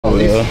Oh,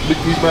 yeah.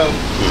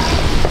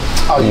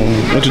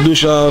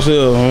 Introduce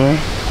yourself, huh?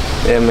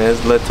 Yeah, man,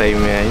 it's Latte,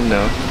 man, you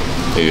know.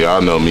 Hey,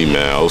 y'all know me,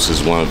 man.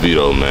 Osis One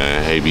Vito,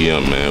 man.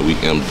 ABM, man. We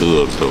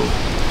M-Dubs, though.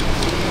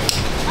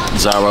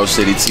 Zaro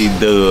City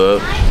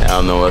T-Dub. I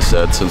don't know what's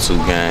up. Tutu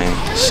Gang.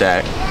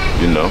 Shaq.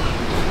 You know.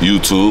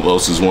 YouTube,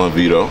 Osis One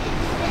Vito.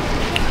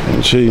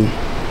 And she.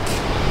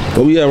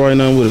 Where we at right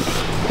now with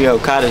it? We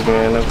got Cottage,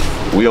 man.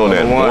 We on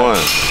that one.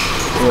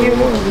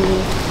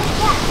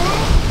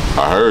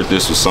 I heard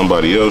this was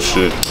somebody else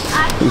shit.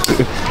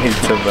 He's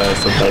about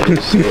somebody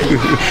else shit.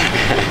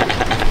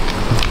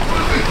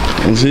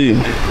 And see,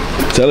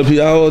 tell the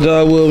people how old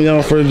y'all was when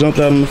y'all first jumped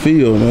out in the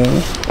field,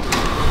 man.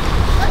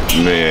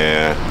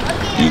 Man,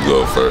 you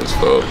go first,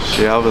 folks.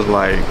 Shit, I was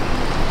like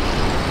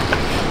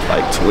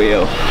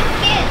 12.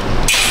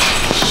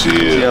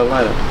 Shit.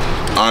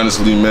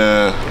 Honestly,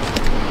 man,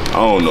 I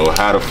don't know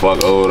how the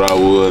fuck old I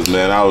was,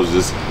 man. I was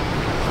just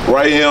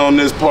right here on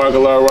this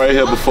parking lot right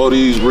here before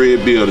these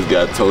red buildings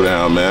got towed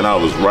down, man. I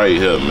was right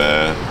here,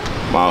 man.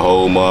 My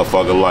whole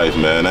motherfucking life,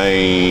 man.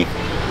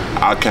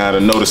 I kind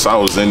of noticed I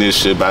was in this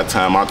shit by the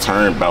time I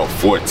turned about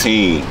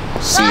 14,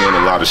 seeing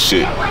a lot of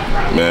shit.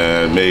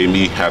 Man, made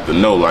me have to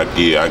know, like,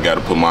 yeah, I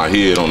gotta put my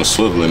head on the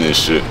swivel in this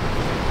shit.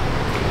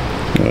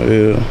 Oh,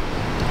 yeah.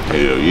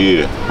 Hell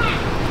yeah.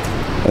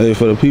 Hey,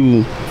 for the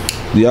people,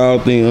 do y'all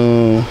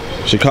think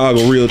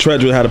Chicago real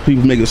treacherous, how the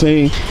people make it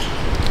seem?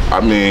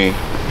 I mean,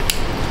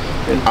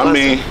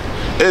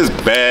 it's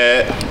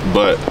bad,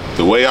 but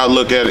the way I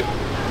look at it,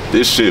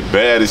 this shit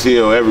bad as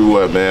hell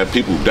everywhere, man.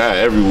 People die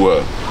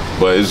everywhere.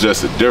 But it's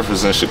just a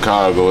difference in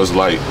Chicago. It's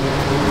like,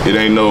 it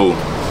ain't no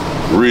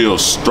real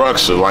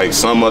structure. Like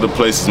some other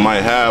places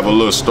might have a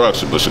little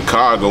structure, but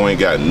Chicago ain't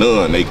got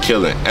none. They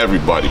killing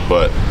everybody.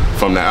 But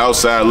from the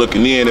outside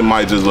looking in, it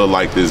might just look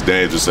like this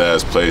dangerous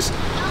ass place.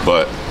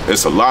 But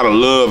it's a lot of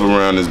love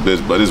around this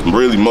bitch, but it's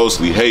really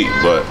mostly hate.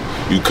 But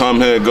you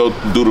come here and go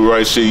do the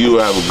right shit, you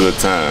have a good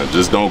time.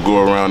 Just don't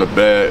go around the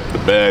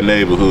bad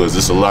neighborhoods.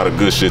 There's a lot of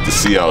good shit to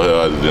see out here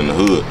other than the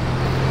hood.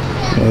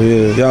 Oh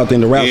yeah, y'all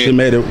think the rap shit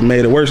made it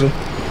worse? You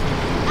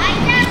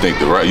think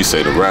you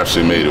say the rap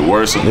shit made it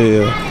worse?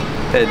 Yeah.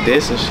 That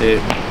diss and shit.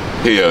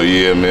 Hell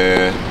yeah,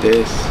 man.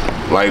 Diss.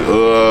 Like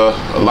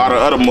a lot of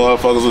other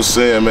motherfuckers was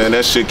saying, man,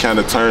 that shit kind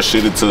of turned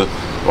shit into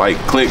like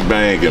click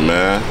banging,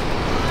 man.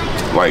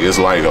 Like it's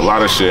like a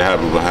lot of shit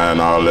happened behind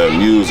all that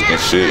music and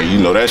shit. You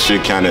know, that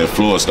shit kind of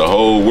influenced the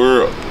whole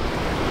world.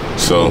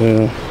 So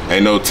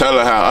ain't no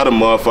telling how other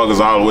motherfuckers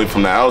all the way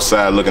from the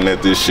outside looking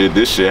at this shit.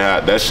 That shit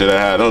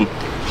had them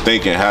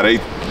thinking how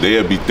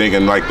they'll be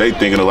thinking like they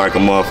thinking of like a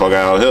motherfucker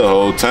out here the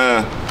whole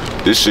time.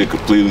 This shit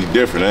completely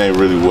different. It ain't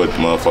really what the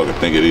motherfucker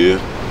think it is.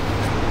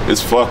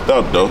 It's fucked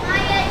up though.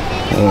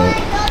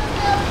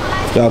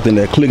 Y'all think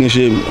that clicking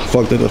shit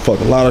fucked a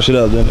lot of shit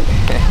up, didn't it?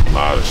 A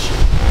lot of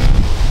shit.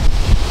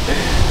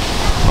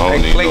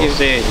 That clicking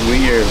shit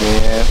weird,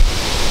 man.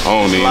 I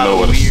don't even know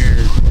what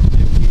weird.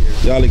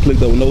 Y'all ain't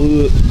clicked up with no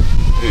hood?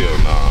 Hell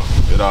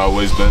nah. It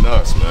always been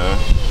us, man.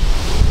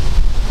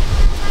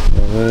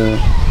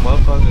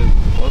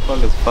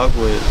 Motherfuckers fuck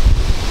with.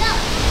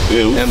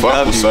 Yeah, we MW.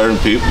 fuck with certain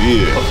people,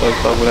 yeah.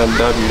 Motherfuckers fuck with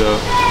MW though.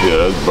 Yeah,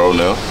 that's bro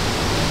now.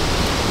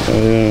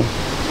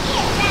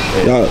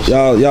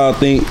 Y'all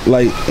think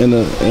like in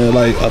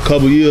like a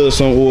couple years or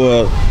something,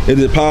 or is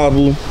it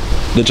possible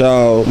that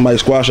y'all might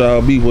squash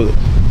y'all beef with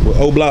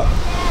Oblock?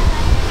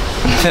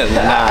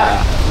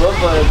 Nah.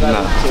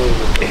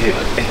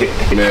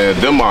 Man,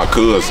 them my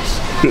cousins.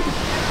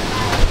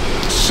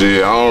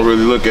 Shit, I don't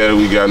really look at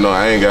it.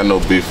 I ain't got no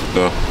beef with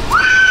them.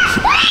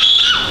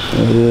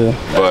 Yeah.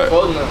 But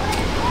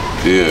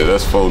yeah,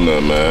 that's for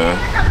nothing, man.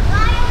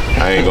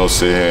 I ain't gonna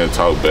sit here and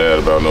talk bad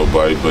about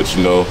nobody, but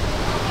you know,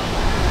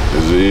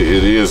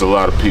 it is a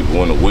lot of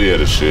people unaware of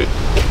the shit.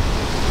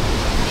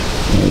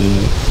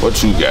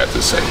 What you got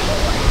to say?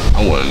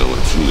 I wanna know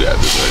what you got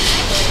to say.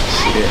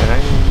 Shit, I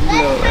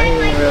ain't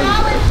really.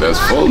 That's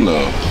for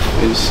nothing.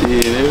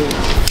 Shit,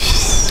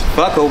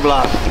 fuck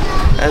Oblock.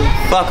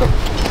 Fuck him.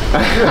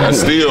 That's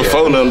still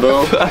for nothing,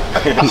 though.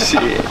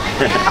 Shit.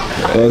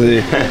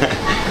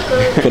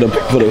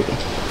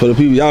 For the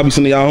people, y'all be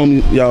sending y'all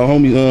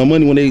homies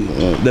money when they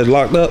that's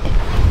locked up.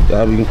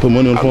 Y'all be put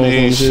money on the phone. I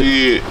mean,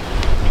 shit,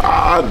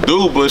 I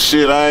do, but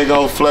shit, I ain't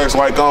gonna flex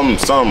like I'm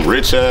some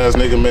rich ass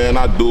nigga, man.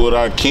 I do what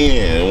I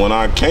can, and when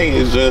I can't,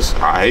 it's just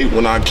I hate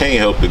when I can't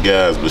help the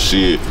guys. But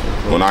shit,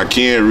 when I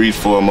can reach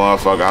for a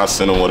motherfucker, I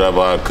send them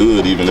whatever I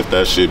could, even if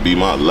that shit be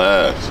my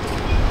last.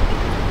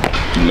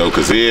 You know,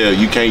 cause yeah,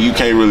 you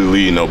can't really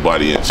leave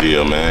nobody in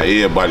jail, man.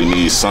 Everybody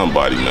needs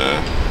somebody,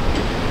 man.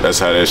 That's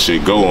how that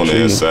shit go on the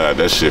inside.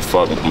 That shit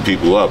fucking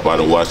people up. I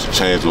done watched it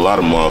change a lot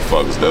of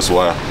motherfuckers. That's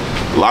why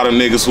a lot of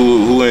niggas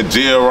who in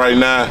jail right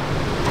now,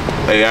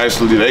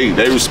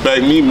 they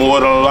respect me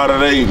more than a lot of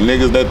they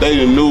niggas that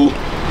they knew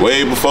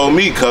way before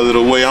me, cause of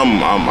the way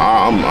I'm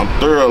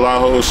thorough. I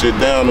hold shit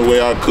down the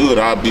way I could.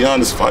 I'll be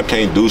honest, if I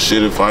can't do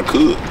shit if I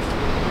could.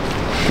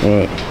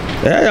 Right.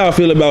 How y'all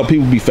feel about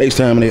people be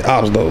FaceTiming their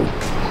ops though?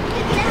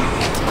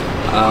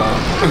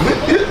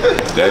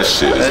 That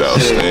shit is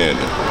outstanding.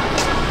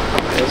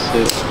 That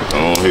shit.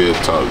 On here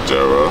talk,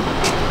 Jero.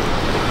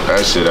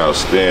 That shit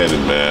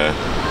outstanding, man.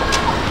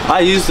 I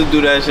used to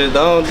do that shit.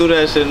 Don't do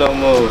that shit no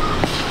more.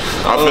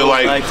 I feel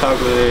like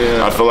talking.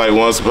 I feel like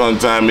once upon a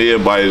time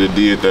everybody that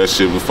did that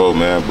shit before,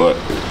 man. But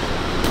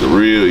the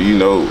real, you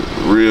know,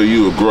 real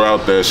you would grow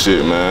out that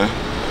shit, man.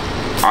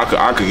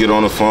 I could get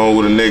on the phone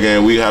with a nigga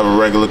and we have a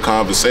regular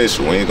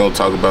conversation. We ain't gonna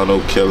talk about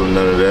no killing,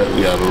 none of that.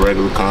 We have a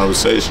regular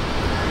conversation.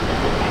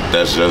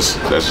 That's just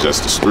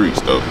the streets,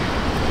 though.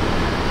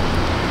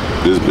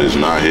 This bitch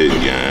not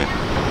hitting, gang.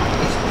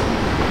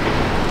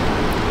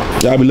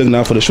 Y'all be looking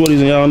out for the shorties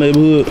in y'all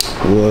neighborhood,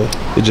 or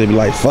it just be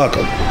like fuck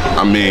them?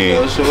 I mean,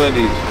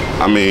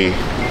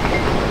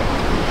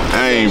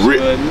 I ain't rich.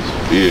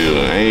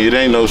 Yeah, it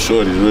ain't no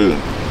shorties really.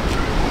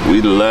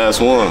 We the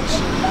last ones.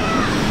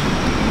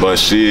 But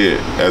shit,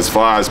 as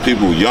far as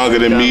people younger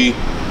than me,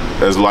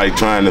 that's like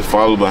trying to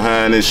follow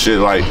behind this shit,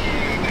 like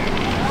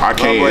I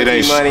can't. It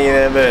ain't money in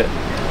that bed.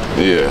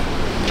 Yeah,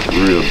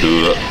 real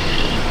dude.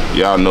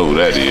 Y'all know who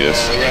that is.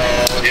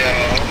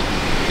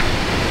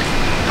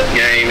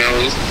 Yeah, you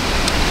know.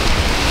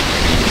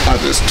 I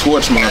just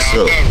torched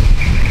myself.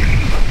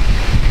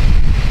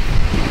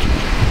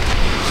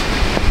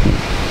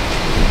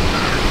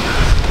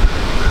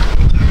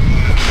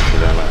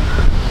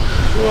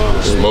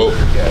 Smoke.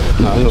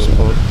 Nah, no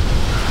smoke.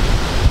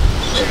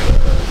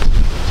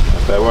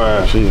 That's that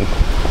word.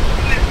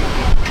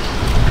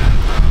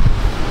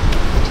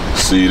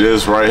 See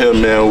this right here,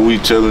 man, we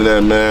chilling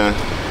at, man.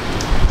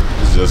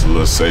 It's just a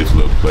little safe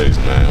little place,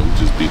 man. We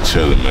just be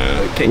chilling,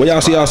 man. Where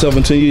y'all see yourself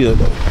in 10 years,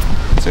 though?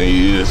 10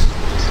 years?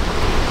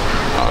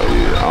 Oh,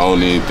 yeah. I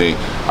don't even think.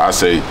 I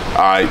say, all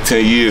right,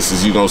 10 years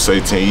since you gonna say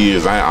 10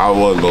 years. I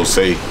wasn't gonna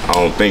say, I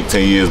don't think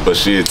 10 years, but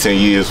shit, 10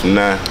 years from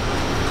now,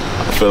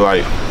 I feel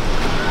like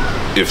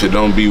if it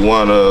don't be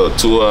one or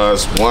two of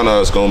us, one of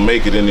us gonna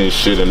make it in this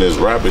shit, in this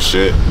rapper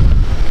shit.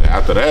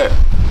 After that,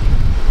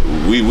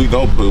 we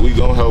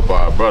gonna help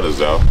our brothers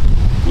out.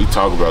 We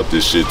talk about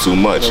this shit too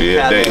much every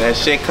day. That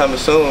shit coming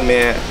soon,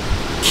 man.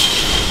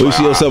 Where you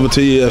see yourself in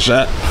 10 years,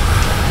 shot?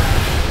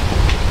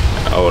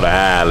 Oh, the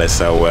island,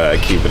 so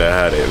keep it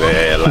 100,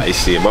 man. Like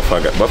shit,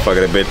 motherfucker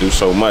that been through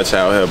so much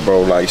out here,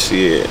 bro. Like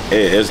shit,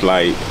 it's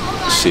like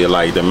shit,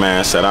 like the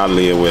mindset I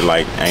live with,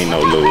 like ain't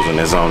no losing,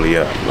 it's only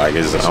up. Like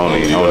it's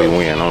only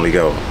win, only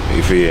go.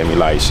 You feel me?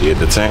 Like shit,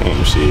 the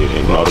team, shit,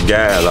 you know the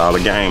guys, all the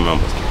game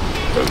members.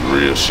 That's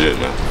real shit,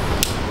 man.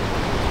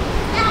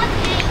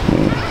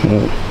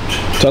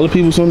 Tell the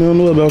people something they don't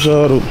know about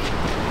y'all, though.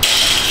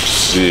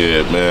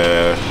 Shit,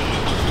 man.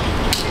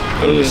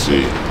 Let me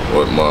see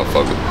what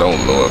motherfuckers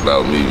don't know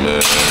about me, man.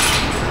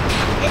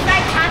 It's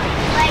like I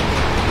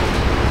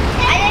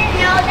didn't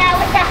know that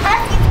was the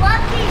Husky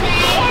Lucky,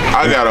 man. I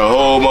got a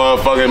whole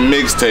motherfucking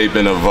mixtape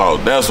in the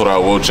vault. That's what I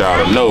want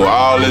y'all to know.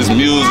 All this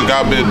music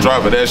I've been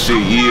dropping, that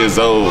shit years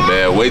old,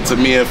 man. Wait till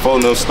me and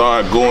Phono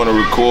start going to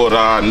record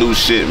our new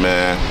shit,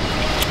 man.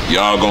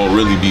 Y'all gonna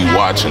really be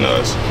watching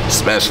us,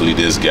 especially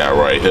this guy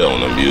right here on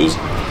the music.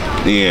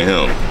 Me and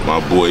him, my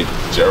boy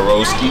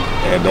Jeroski.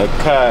 And the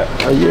cut.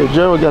 Oh yeah,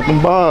 Jero got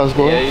them bars,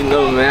 bro. Yeah, you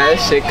know, man, that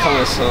shit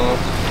coming soon.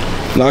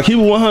 Now keep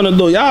it 100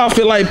 though. Y'all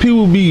feel like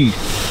people be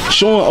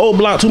showing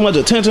Oblock too much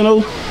attention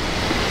though?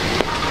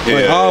 Yeah.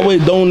 Like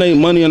always donate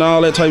money and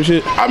all that type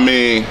shit? I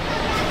mean,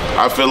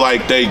 I feel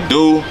like they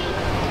do,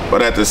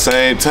 but at the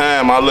same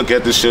time, I look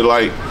at this shit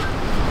like,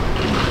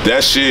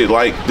 that shit,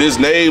 like this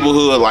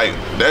neighborhood, like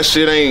that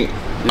shit ain't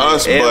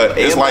us, but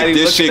it's like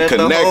this shit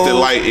connected,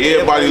 like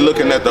everybody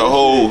looking at the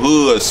whole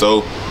hood.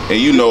 So, and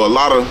you know, a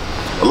lot of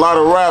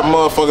rap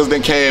motherfuckers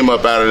that came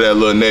up out of that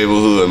little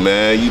neighborhood,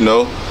 man, you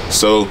know.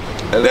 So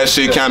that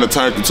shit kind of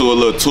turned into a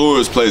little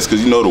tourist place,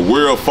 because you know the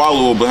world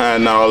follow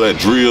behind all that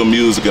drill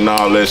music and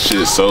all that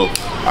shit. So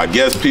I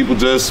guess people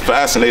just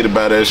fascinated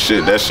by that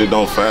shit. That shit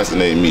don't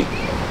fascinate me.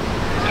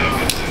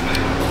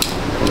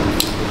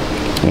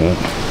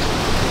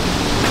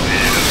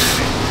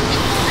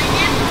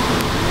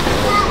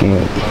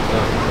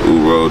 Who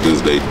wrote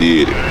this? They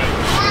did it.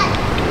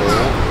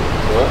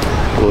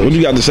 What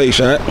you got to say,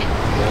 Shot?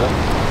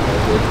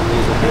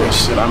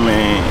 Shit, I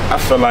mean, I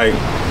feel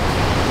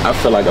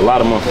like a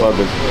lot of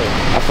motherfuckers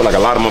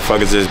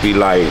just be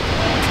like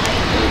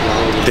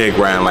dick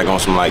riding, like on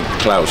some like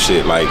clout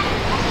shit, like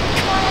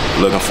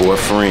looking for a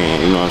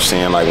friend, you know what I'm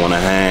saying? Like wanna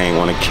hang,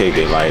 wanna kick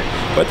it, like.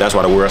 But that's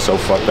why the world's so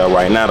fucked up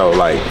right now though.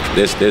 Like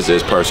this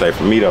is per se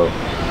for me though.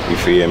 You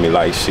feel me?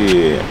 Like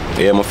shit,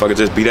 yeah, motherfuckers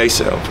just be they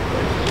self.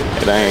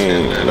 It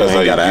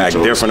ain't gotta act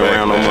different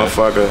around no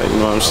motherfucker. You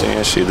know what I'm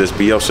saying? Shit, just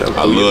be yourself.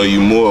 I love you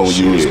more when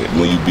you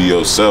be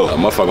yourself. A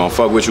motherfucker gonna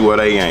fuck with you or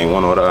they ain't,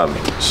 one or the other.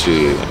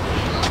 Shit.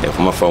 If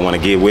a motherfucker wanna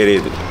get with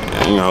it,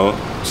 you know,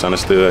 it's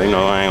understood. You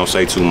know, I ain't gonna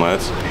say too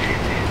much.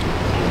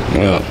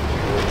 Yeah.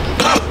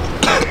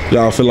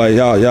 Y'all feel like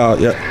y'all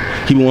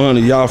keep it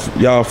 100.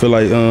 Y'all feel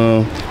like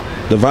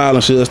the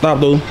violence should stop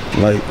though,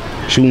 like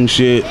shooting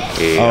shit,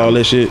 all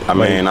that shit. I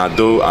mean, I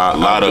do.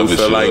 I do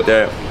feel like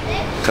that.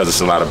 Cause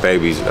it's a lot of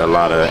babies, a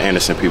lot of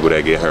innocent people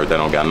that get hurt that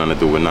don't got nothing to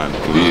do with nothing.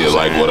 Yeah,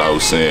 like what I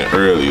was saying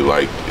earlier,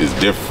 like it's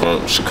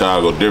different.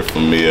 Chicago different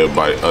from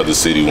everybody other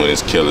city when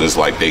it's killing. It's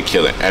like they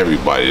killing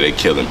everybody. They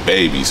killing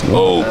babies,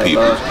 old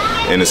people,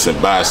 innocent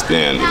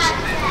bystanders.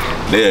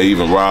 They'll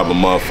even rob a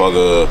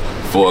motherfucker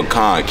for a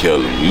con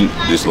killing. You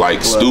just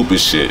like stupid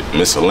shit,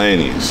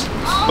 miscellaneous,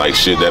 like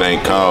shit that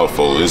ain't called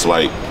for. It's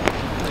like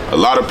a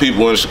lot of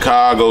people in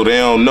Chicago, they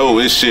don't know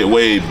this shit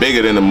way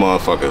bigger than the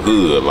motherfucking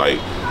hood. Like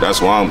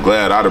that's why I'm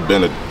glad I'd have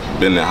been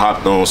and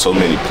hopped on so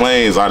many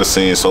planes. I'd have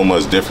seen so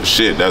much different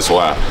shit. That's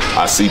why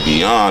I see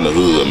beyond the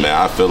hood, man.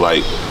 I feel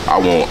like I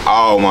want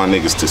all my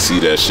niggas to see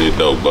that shit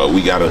though. But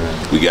we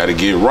gotta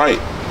get right.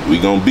 We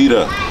gonna be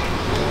there.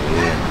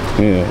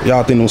 Yeah,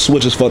 y'all think them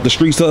switches fuck the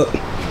streets up?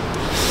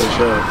 For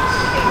sure.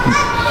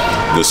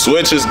 The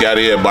switches got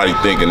everybody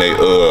thinking they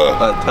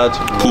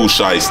Pooh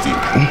Shiesty.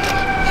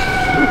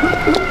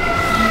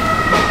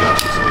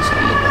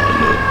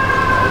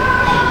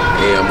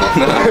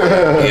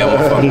 Yeah,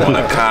 motherfucker on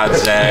a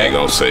Kajak. I ain't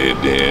gonna say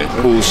it then.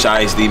 Pooh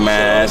Shiesty,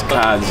 man,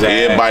 Kajak.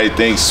 Everybody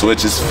thinks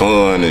switch is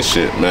fun and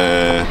shit,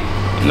 man.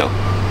 No.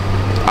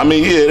 I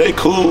mean, yeah, they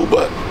cool,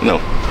 but no.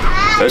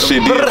 That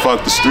shit did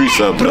fuck the streets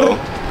up, though.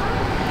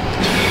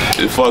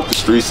 It fucked the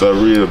streets up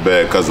real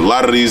bad, cause a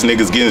lot of these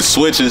niggas getting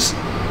switches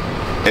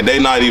and they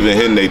not even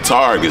hitting their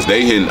targets.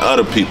 They hitting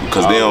other people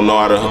cause they don't know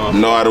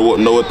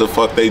what the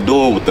fuck they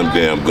doing with them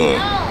damn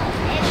guns.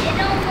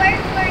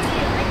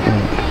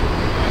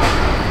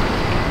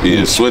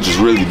 Yeah, switches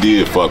really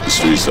did fuck the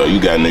streets up. You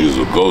got niggas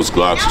with ghost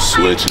glocks with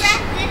switches.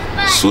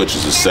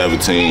 Switches with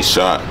 17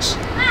 shots.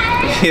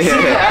 Hey,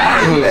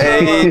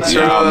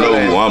 y'all know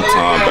who I'm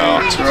talking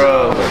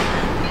about.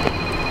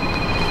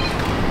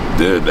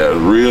 That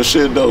real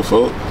shit though,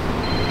 folks.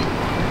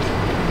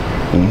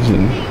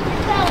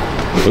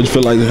 What you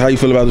feel like? How you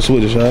feel about the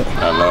switches, right?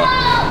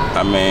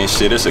 I mean,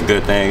 shit, it's a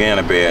good thing and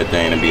a bad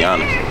thing, to be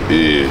honest. Yeah.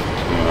 You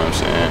know what I'm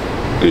saying?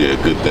 Yeah,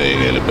 good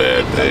thing and a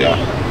bad thing.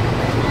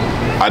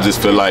 I just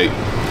feel like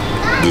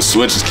the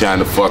switches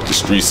kind of fuck the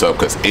streets up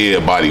because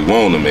everybody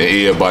want them and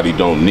everybody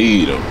don't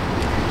need them.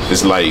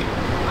 It's like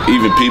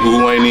even people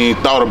who ain't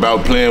even thought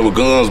about playing with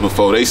guns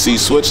before, they see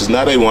switches,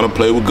 now they want to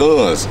play with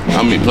guns.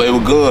 I mean, play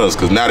with guns,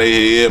 because now they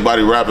hear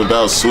everybody rap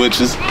about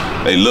switches.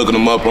 They looking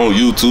them up on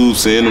YouTube,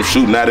 seeing them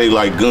shoot, now they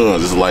like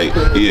guns. It's like,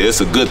 yeah,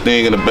 it's a good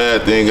thing and a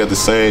bad thing at the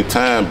same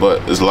time,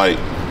 but it's like,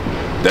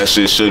 that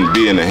shit shouldn't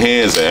be in the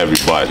hands of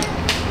everybody.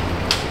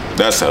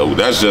 That's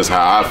just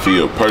how I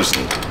feel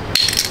personally.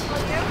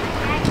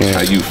 Yeah.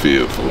 How you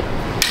feel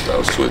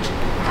about switching?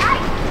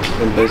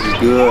 Them bitches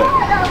good.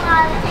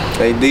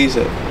 They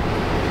decent.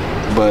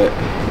 But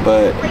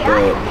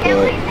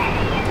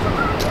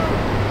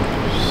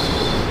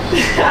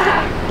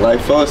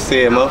like folks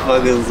said,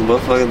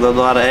 motherfuckers don't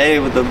know how to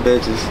aim with them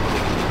bitches.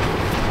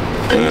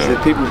 They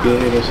said people good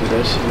here,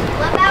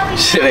 that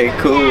shit ain't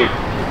cool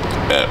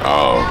at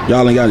all.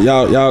 Y'all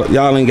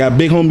ain't got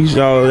big homies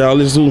y'all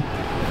listen to?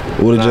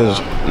 Or just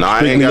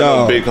I ain't got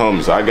no big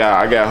homies. I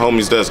got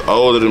homies that's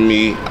older than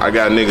me. I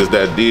got niggas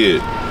that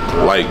did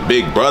like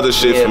big brother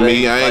shit for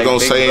me. I ain't gonna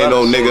say ain't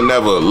no nigga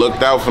never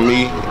looked out for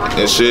me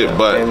and shit,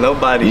 but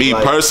nobody me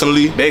like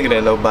personally, bigger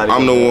than nobody.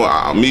 I'm the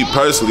one. Me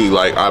personally,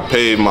 like I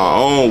paved my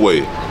own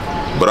way,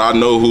 but I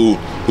know who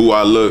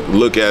I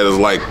look at as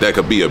like that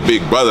could be a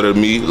big brother to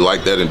me,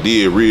 like that and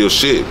did real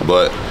shit.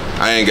 But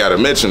I ain't gotta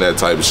mention that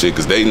type of shit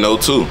because they know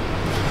too.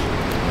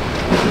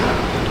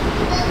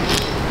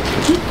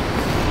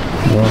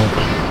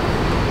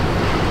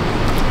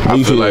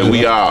 I feel like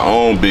we are our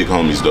own big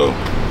homies though.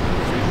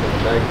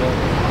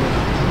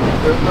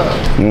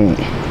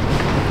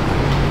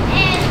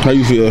 How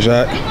you feel,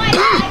 Shaq?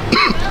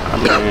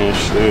 I mean,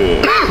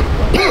 shit.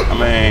 I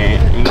mean,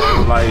 you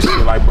know,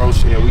 like bro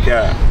said, we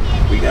got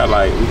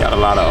a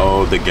lot of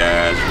older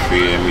guys. You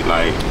feel me?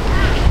 Like,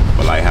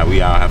 but like how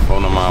we all have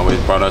phone them always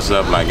brought us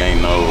up. Like,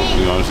 ain't no,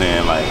 you know what I'm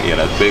saying? Like, yeah,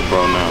 that's big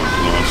bro now.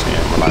 You know what I'm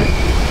saying? But like,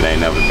 it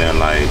ain't never been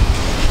like,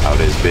 oh,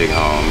 this big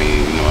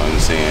homie. You know what I'm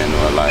saying?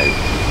 Or like.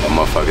 That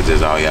motherfucker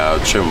just all y'all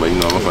tripping, but you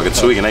know, motherfucker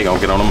tweaking, they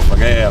gonna get on them motherfucker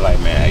head like,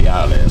 man, hey,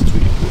 y'all ass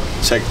tweaking, boy.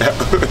 Check that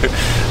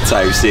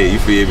type shit, you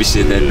feel me?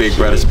 Shit that big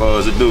brother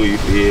supposed to do, you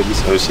feel me?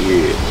 So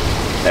shit,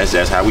 that's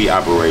just how we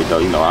operate though,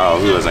 you know, all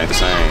hoods ain't the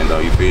same though,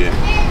 you feel me?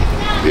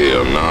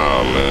 Hell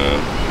nah, man.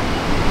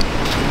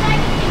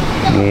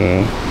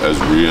 That's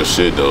real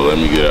shit though, let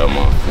me get out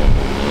my phone,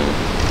 man.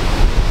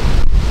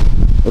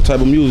 What type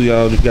of music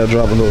y'all got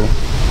dropping though?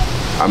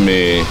 I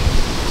mean,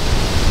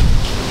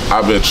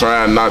 I've been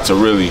trying not to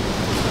really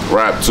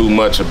rap too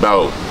much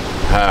about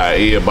how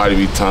everybody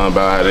be talking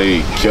about how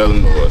they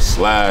killing or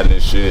sliding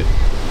and shit.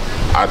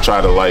 I try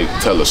to like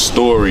tell a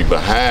story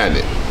behind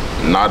it,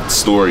 not the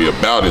story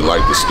about it,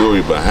 like the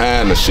story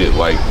behind the shit,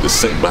 like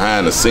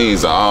behind the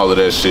scenes of all of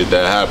that shit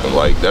that happened.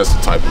 Like that's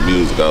the type of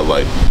music I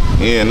like.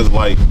 And it's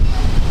like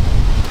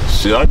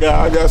shit, I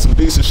got some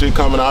decent shit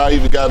coming out. I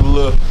even got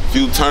a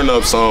few turn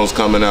up songs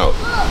coming out.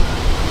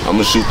 I'm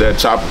gonna shoot that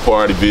Chopper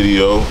Party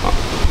video.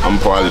 I'm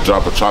gonna probably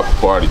drop a Chopper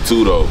Party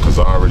too though, cause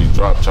I already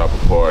dropped Chopper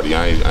Party.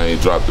 I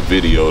ain't dropped the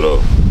video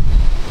though.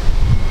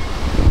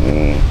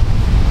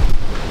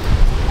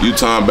 You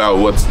talking about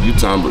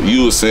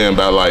you were saying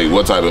about like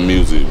what type of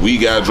music we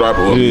got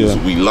dropping, what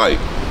music we like.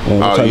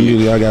 What type of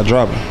music I got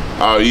dropping?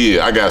 Oh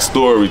yeah, I got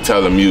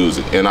storytelling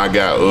music, and I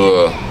got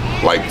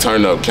like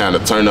turn up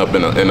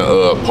in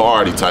a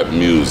party type of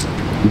music.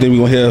 You think we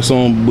gonna hear a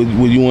song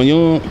with you and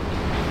Young?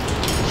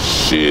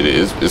 Shit,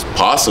 it's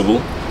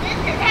possible.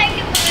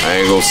 I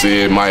ain't gonna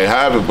say it might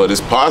happen, but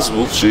it's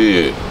possible.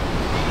 Shit,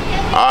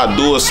 I'll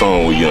do a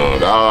song with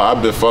Young.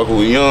 I've been fucking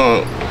with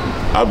Young.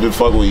 I've been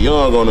fucking with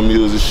Young on the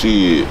music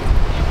shit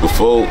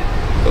before,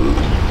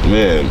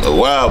 man, a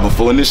while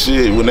before. And this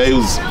shit, when they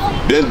was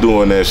been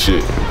doing that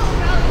shit.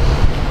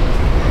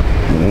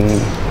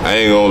 I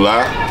ain't gonna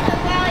lie.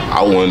 I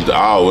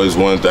always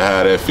wanted to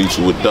have that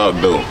feature with Doc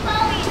though.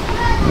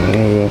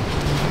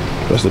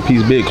 That's the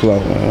piece big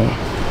clout, man.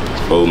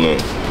 Oh man.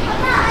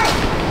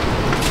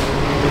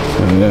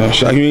 Yeah,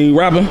 Shock, you ain't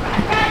rapping?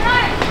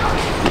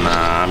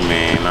 Nah, I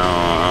mean,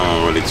 I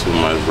don't really too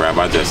much rap.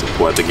 I just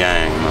support the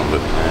gang, man.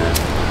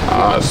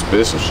 I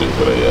spit some shit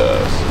for their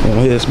ass. Go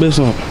ahead, spit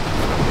some.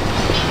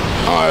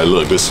 Alright,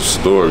 look, this is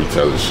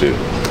storytelling shit.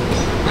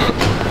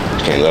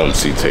 Can't let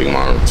them take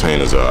my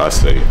retainers out. I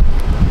say,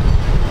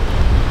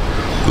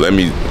 let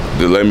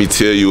me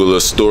tell you a little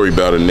story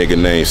about a nigga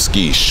named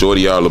Ski.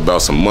 Shorty all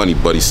about some money,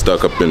 but he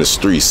stuck up in the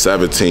streets.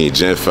 17,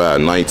 Gen 5,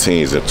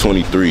 19s, and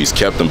 23s.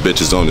 Kept them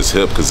bitches on his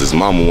hip cause his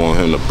mama want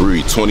him to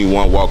breed.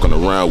 21 walking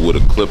around with a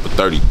clip of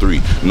 33.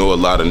 Know a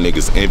lot of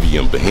niggas envy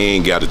him, but he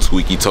ain't got a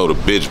tweak. He told a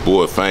bitch,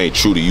 boy, if I ain't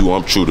true to you,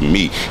 I'm true to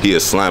me. He a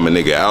slime a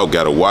nigga out,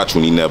 gotta watch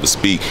when he never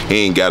speak.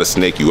 He ain't gotta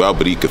snake you out,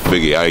 but he could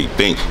figure how he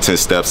think. 10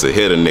 steps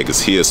ahead of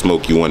niggas, he'll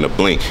smoke you in the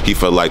blink. He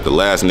felt like the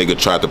last nigga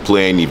tried to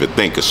play, ain't even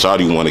think. Cause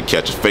shawty wanna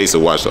catch a face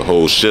and watch the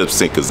whole ship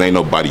sink, cause ain't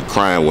nobody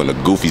crying when the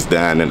goofies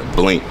dying in a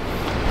blink.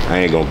 I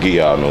ain't gonna give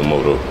y'all no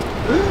more though.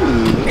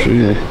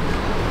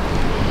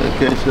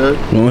 Okay, sir.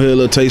 You wanna hear a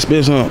little taste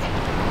spit something?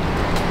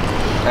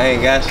 I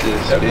ain't got shit.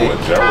 That boy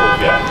Gerald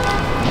got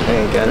I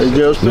ain't got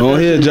shit. You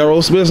wanna hear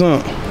Jaro spit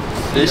something?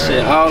 This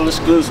shit all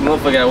exclusive.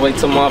 Motherfucker gotta wait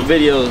till my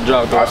videos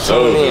drop. I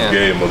showed just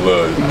gave him a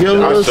little. Give him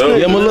a little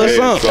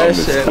something. That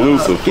shit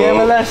exclusive,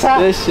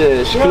 This shit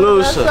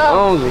exclusive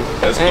only.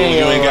 That's cool. You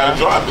ain't gotta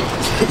drop it.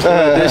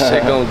 This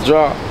shit gon'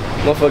 drop.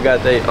 Motherfucker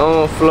got their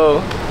own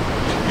flow.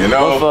 You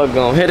know, Motherfucker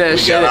gon' hit that we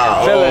shit.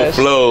 got our own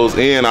flows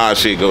and our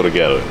shit go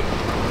together.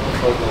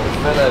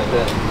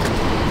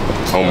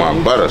 On my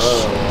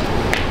butters.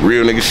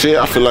 Real nigga shit.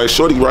 I feel like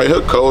Shorty right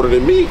here colder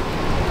than me.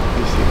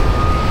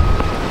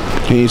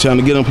 He ain't trying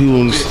to get them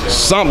people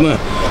something.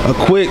 A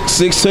quick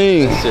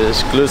 16. That shit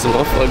exclusive.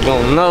 Motherfucker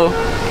gon' know.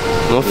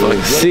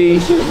 Motherfucker see.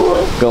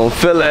 Gon'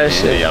 feel that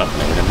shit. I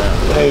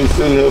ain't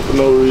sitting here for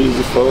no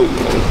reason, folks.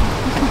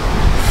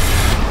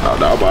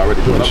 I'm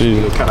already doing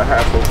kind of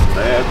half of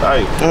bad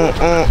thing.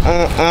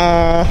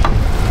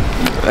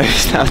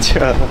 Stop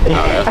trolling.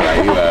 That's how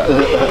you are.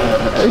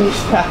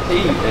 Stop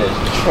eating.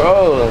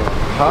 Trolling.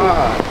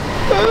 Hard.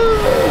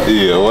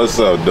 Yeah, what's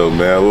up though,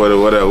 man?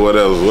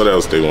 What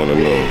else they wanna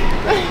know?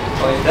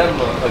 That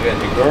motherfucker at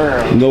the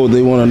ground. You know what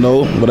they wanna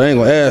know, but I ain't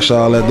gonna ask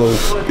y'all that though.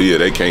 Yeah,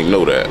 they can't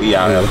know that. We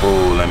out here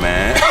fooling,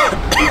 man.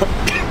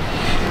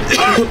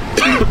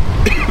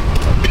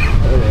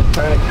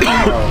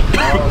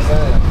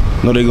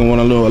 Know they gonna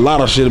wanna know a lot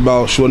of shit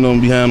about shorting them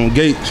behind them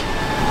gates.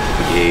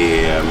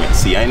 Yeah, man.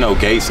 See, ain't no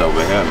gates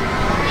over here.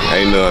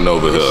 Ain't nothing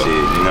over here. Shit,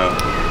 you know.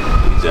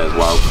 We just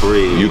walk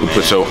free. You can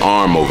put your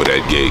arm over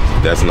that gate.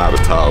 That's not a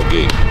tall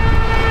gate.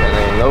 And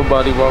ain't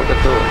nobody walking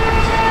through it.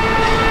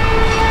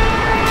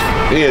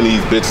 And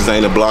these bitches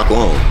ain't a block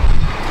long.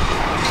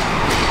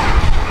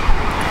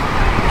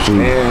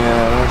 Yeah,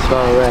 that's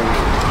alright.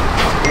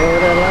 Yeah,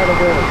 that light of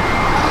it.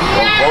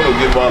 Photo,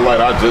 get my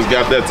light. I just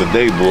got that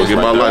today, boy. Get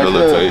my light a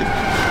little tape.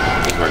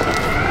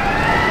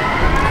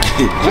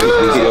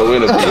 Yo,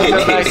 in a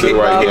sit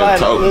right here and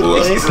talk,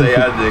 boy. He say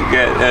I just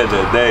got that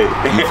today.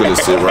 You finna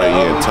sit right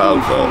here and talk,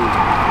 bro.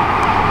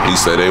 He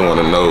said they want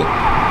to know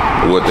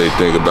what they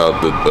think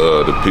about the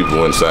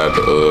people inside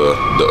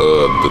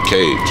the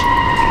cage.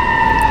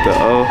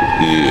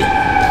 Yeah.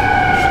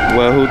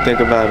 Well, who think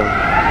about him?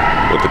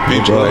 What the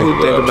people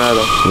Think about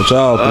him? What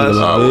y'all think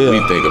about What it? we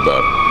think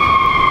about it.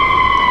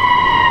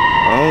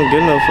 I don't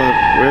give no fuck,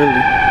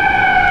 really.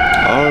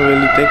 I don't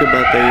really think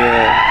about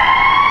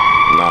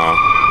Nah.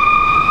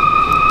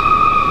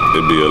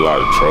 There be a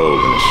lot of trolling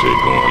and shit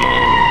going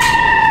on.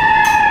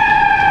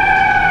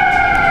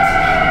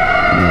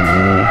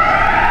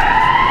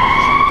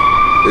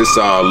 It's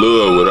all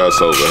love with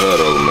us over here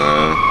though,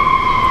 man.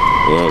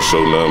 We don't show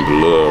nothing but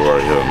love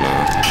right here,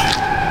 man.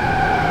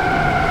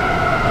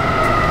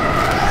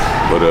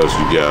 What else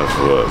you got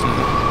for us,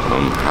 man?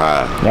 I'm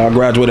high. Y'all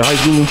graduated high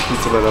school?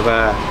 It's a little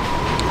vibe.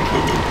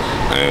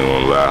 I ain't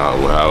gonna lie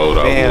how old I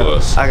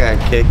was. I got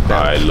kicked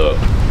out. Alright, look. I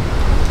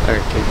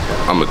got kicked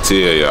out. I'ma tell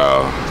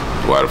y'all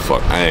why the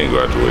fuck I ain't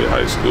graduated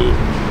high school.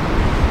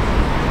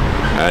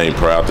 I ain't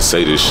proud to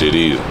say this shit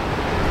either.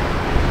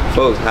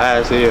 Folks high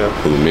as hell.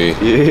 Who, me?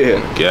 Yeah.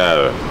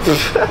 God,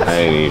 I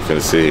ain't even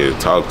finna sit here and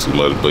talk too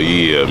much, but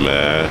yeah,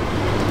 man.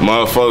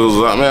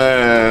 Motherfuckers, like,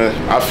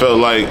 man, I felt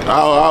like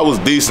I was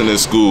decent in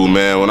school,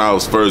 man. When I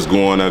was first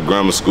going to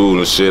grammar school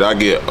and shit, I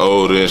get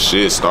older and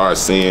shit, start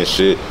seeing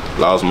shit.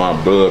 Lost my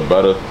blood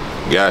brother,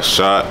 got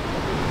shot.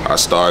 I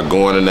started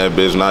going in that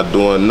bitch, not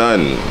doing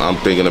nothing. I'm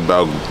thinking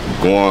about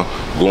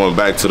going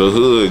back to the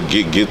hood,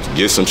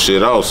 get some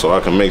shit out so I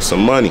can make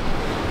some money.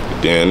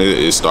 Then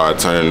it started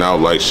turning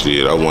out like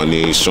shit. I wasn't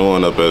even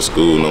showing up at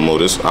school no more.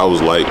 I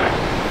was like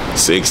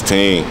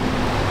 16.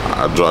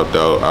 I dropped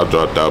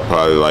out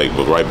probably like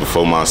right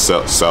before my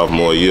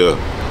sophomore year.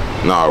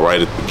 Nah,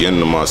 right at the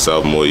beginning of my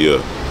sophomore year.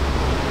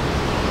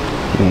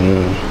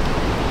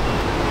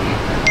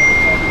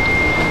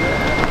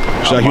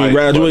 Should I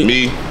graduate?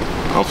 Me,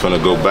 I'm finna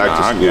go back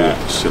to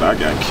school. I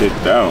got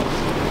kicked out.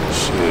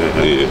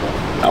 Shit. Yeah.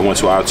 I went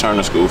to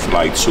alternative school for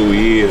like 2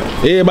 years.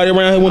 Everybody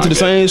around here went to the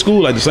same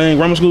school, like the same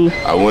grammar school?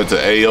 I went to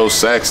A.O.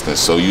 Saxton,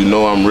 so you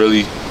know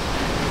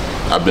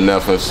I've been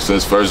there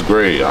since first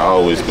grade. I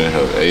always been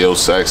here. A.O.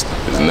 Saxton.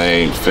 His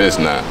name Fist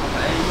now.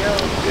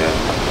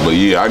 Yeah. But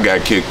yeah, I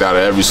got kicked out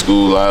of every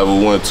school I ever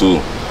went to.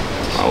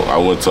 I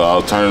went to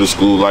alternative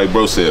school, like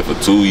bro said, for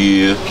 2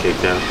 years.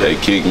 They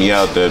kicked me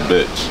out that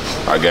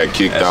bitch. I got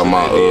kicked out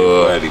my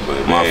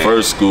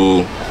first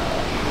school,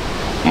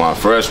 my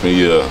freshman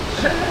year.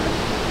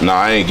 Nah,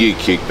 I ain't get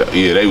kicked out.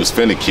 Yeah, they was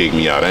finna kick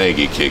me out. I ain't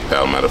get kicked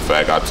out. Matter of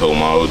fact, I told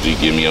my OG,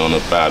 get me on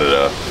up out of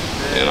there.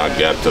 And I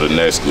got to the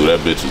next school. That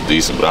bitch was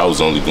decent, but I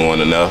was only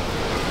going enough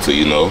to,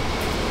 you know,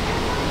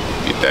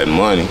 get that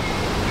money.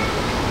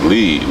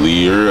 Leave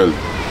early.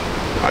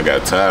 I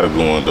got tired of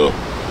going though.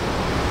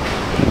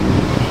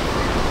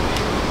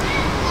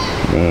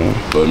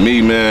 But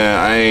me, man,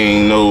 I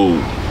ain't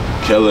no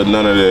killer,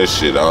 none of that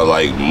shit. I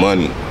like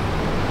money.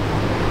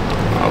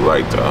 I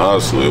like to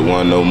hustle. It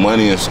wasn't no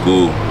money in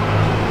school.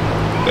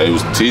 They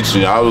was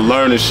teaching, I was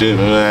learning shit,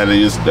 man.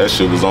 That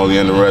shit was only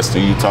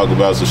interesting. You talk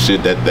about some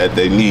shit that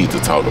they need to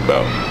talk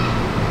about.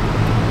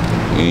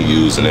 You ain't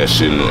using that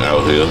shit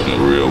out here in the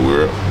real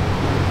world.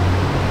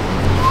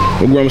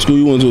 What grammar school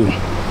you went to?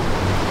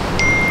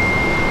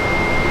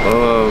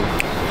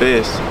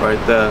 Fist, right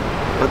there.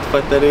 What the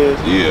fuck that is?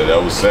 Yeah,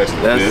 that was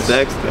Sexton. That's Fist.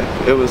 Sexton.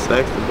 It was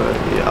Sexton, but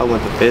yeah, I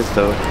went to Fist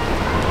though.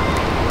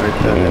 Right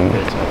there, that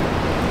bitch.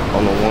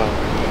 On the one.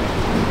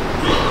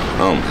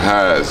 I'm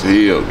high as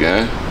hell,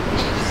 gang.